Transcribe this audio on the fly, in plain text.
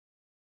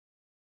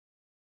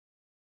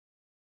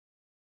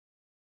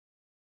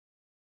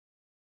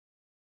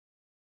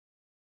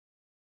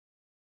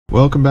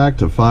Welcome back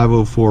to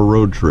 504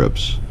 Road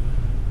Trips.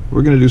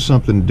 We're going to do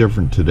something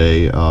different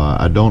today.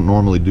 I don't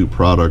normally do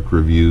product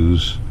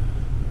reviews,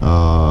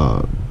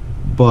 but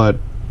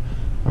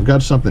I've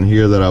got something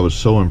here that I was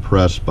so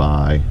impressed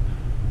by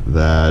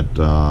that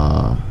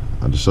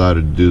I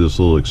decided to do this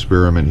little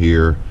experiment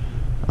here.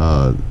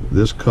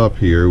 This cup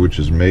here, which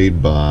is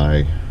made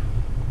by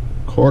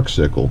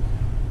Corkcicle,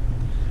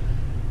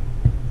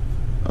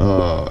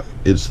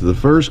 it's the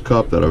first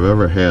cup that I've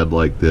ever had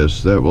like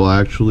this that will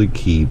actually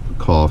keep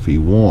coffee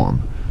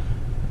warm.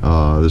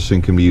 This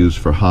thing can be used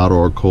for hot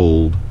or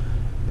cold,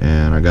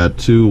 and I got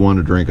two, one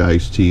to drink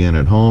iced tea in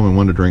at home and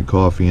one to drink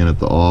coffee in at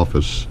the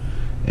office,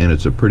 and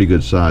it's a pretty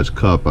good sized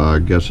cup. I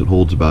guess it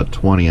holds about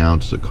 20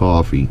 ounces of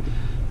coffee,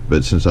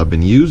 but since I've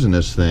been using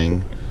this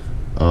thing,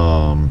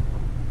 I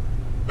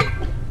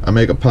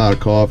make a pot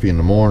of coffee in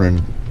the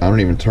morning. I don't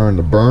even turn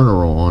the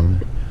burner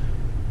on.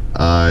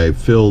 I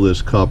fill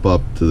this cup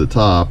up to the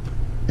top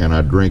and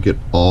I drink it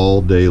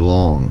all day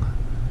long.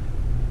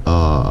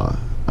 I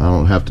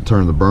don't have to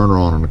turn the burner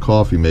on the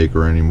coffee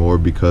maker anymore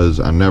because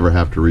I never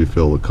have to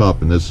refill the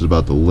cup, and this is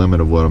about the limit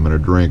of what I'm going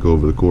to drink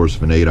over the course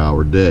of an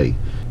 8-hour day.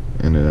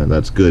 And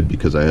that's good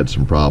because I had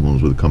some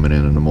problems with coming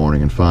in the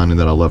morning and finding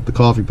that I left the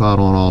coffee pot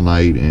on all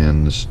night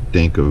and the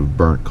stink of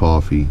burnt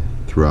coffee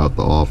throughout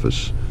the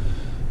office.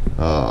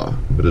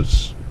 But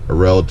it's a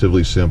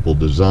relatively simple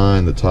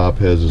design. The top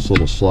has this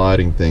little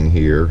sliding thing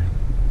here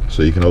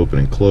so you can open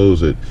and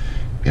close it,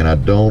 and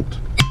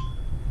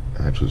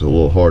actually it's a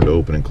little hard to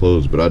open and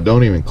close, but I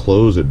don't even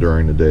close it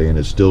during the day and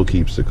it still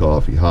keeps the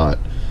coffee hot.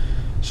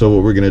 So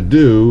what we're going to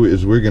do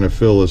is we're going to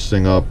fill this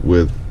thing up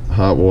with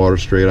hot water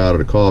straight out of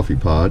the coffee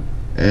pot,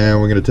 and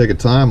we're going to take a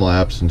time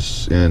lapse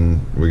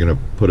and we're going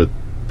to put a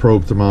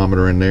probe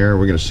thermometer in there.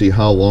 We're going to see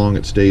how long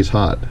it stays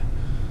hot.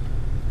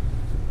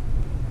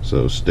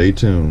 So stay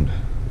tuned.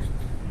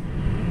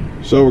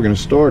 So we're going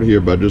to start here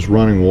by just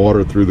running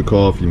water through the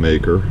coffee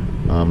maker.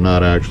 I'm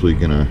not actually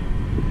going to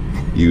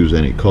use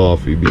any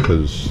coffee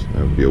because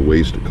that would be a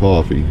waste of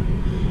coffee,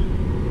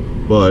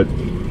 but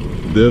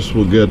this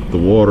will get the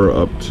water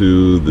up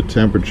to the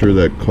temperature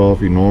that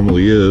coffee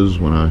normally is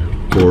when I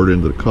pour it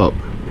into the cup.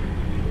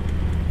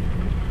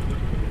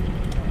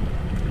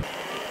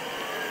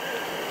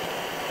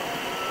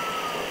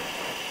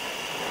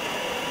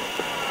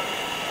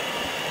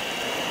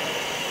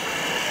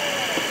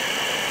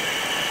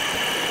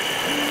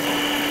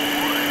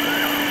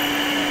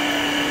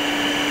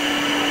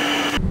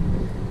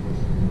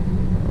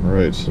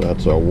 Alright, so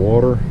that's our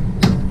water.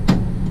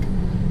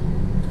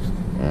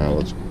 Now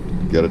let's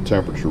get a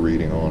temperature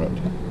reading on it.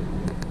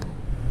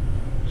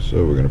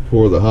 So we're going to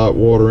pour the hot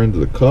water into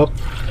the cup.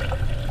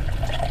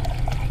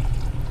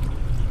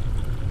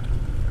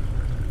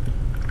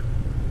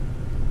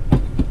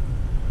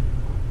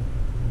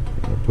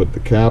 Put the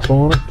cap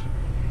on it.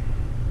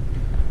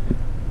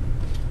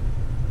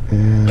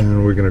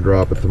 And we're going to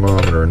drop a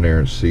thermometer in there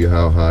and see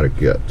how hot it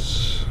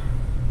gets.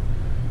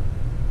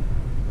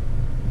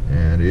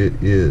 And it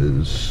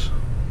is,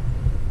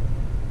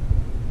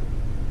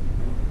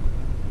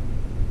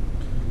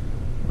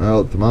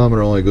 well, the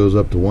thermometer only goes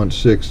up to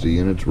 160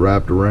 and it's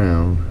wrapped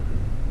around.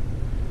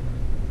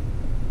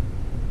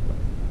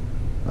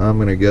 I'm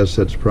going to guess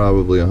that's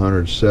probably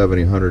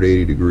 170,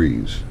 180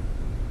 degrees.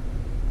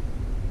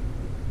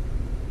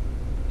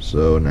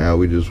 So now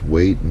we just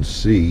wait and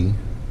see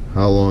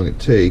how long it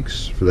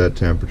takes for that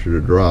temperature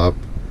to drop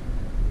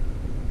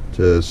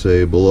to,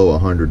 say, below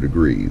 100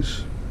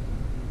 degrees.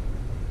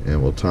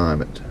 And we'll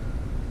time it.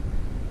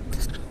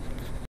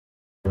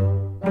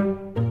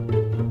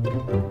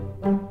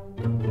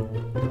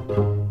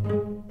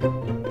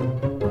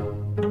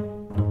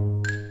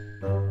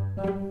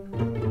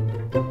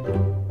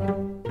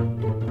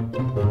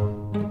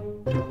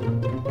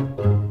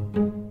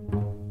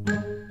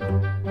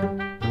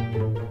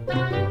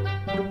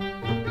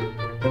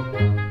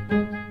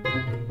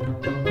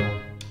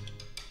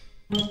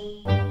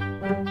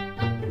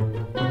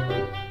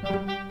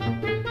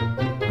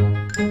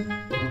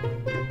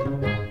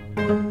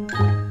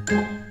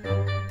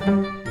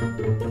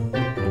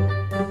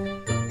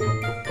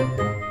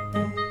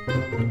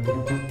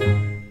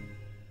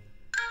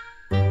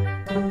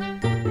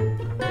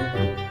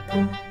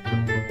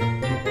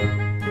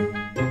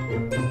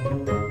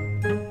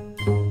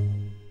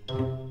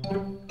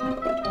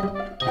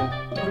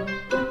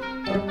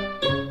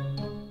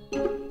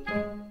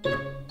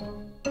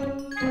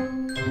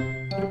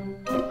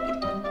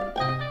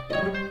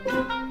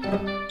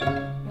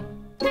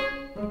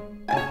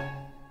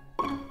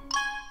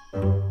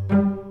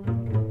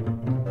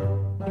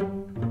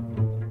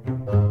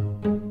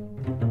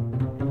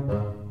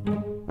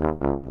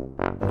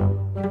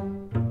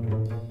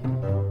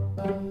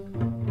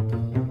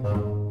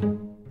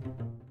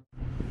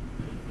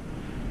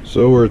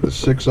 So we're at the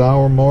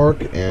 6-hour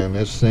mark and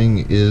this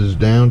thing is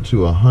down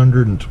to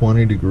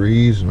 120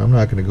 degrees, and I'm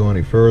not going to go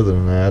any further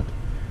than that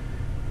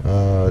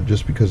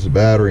just because the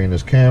battery in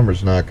this camera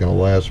is not going to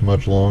last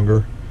much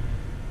longer.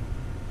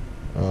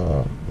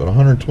 But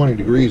 120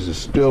 degrees is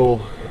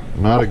still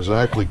not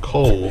exactly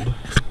cold.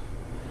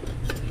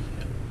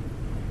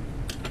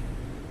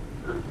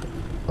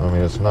 I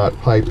mean, it's not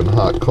piping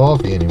hot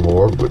coffee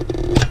anymore, but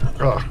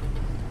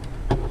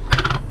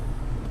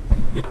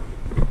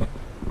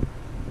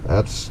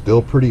that's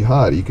still pretty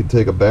hot. You could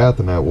take a bath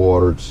in that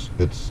water.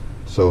 It's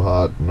so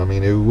hot, and I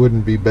mean, it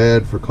wouldn't be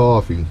bad for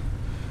coffee,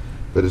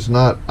 but it's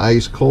not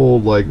ice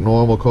cold like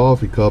normal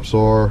coffee cups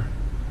are,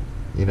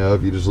 you know,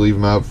 if you just leave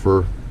them out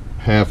for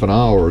half an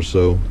hour or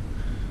so.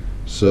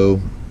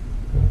 So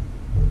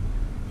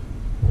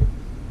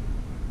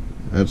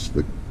that's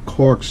the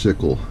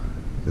Corkcicle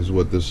is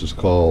what this is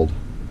called.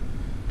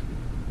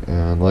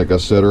 And like I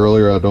said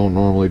earlier, I don't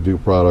normally do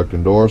product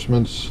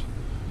endorsements,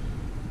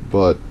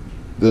 but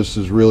this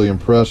has really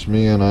impressed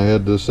me and I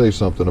had to say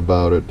something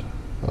about it.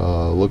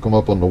 Look them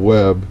up on the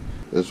web.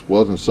 This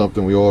wasn't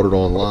something we ordered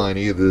online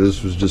either.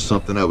 This was just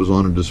something that was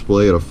on a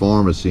display at a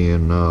pharmacy,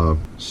 and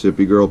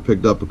sippigrrrl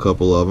picked up a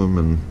couple of them,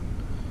 and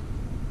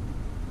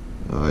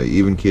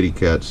even kitty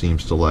cat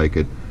seems to like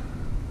it.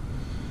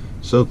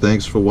 So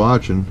thanks for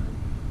watching.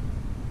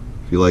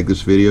 If you like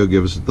this video,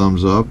 give us a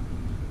thumbs up,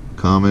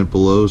 comment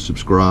below,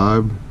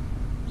 subscribe,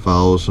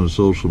 follow us on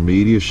social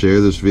media,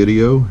 share this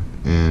video,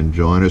 and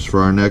join us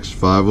for our next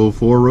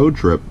 504 road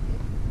trip.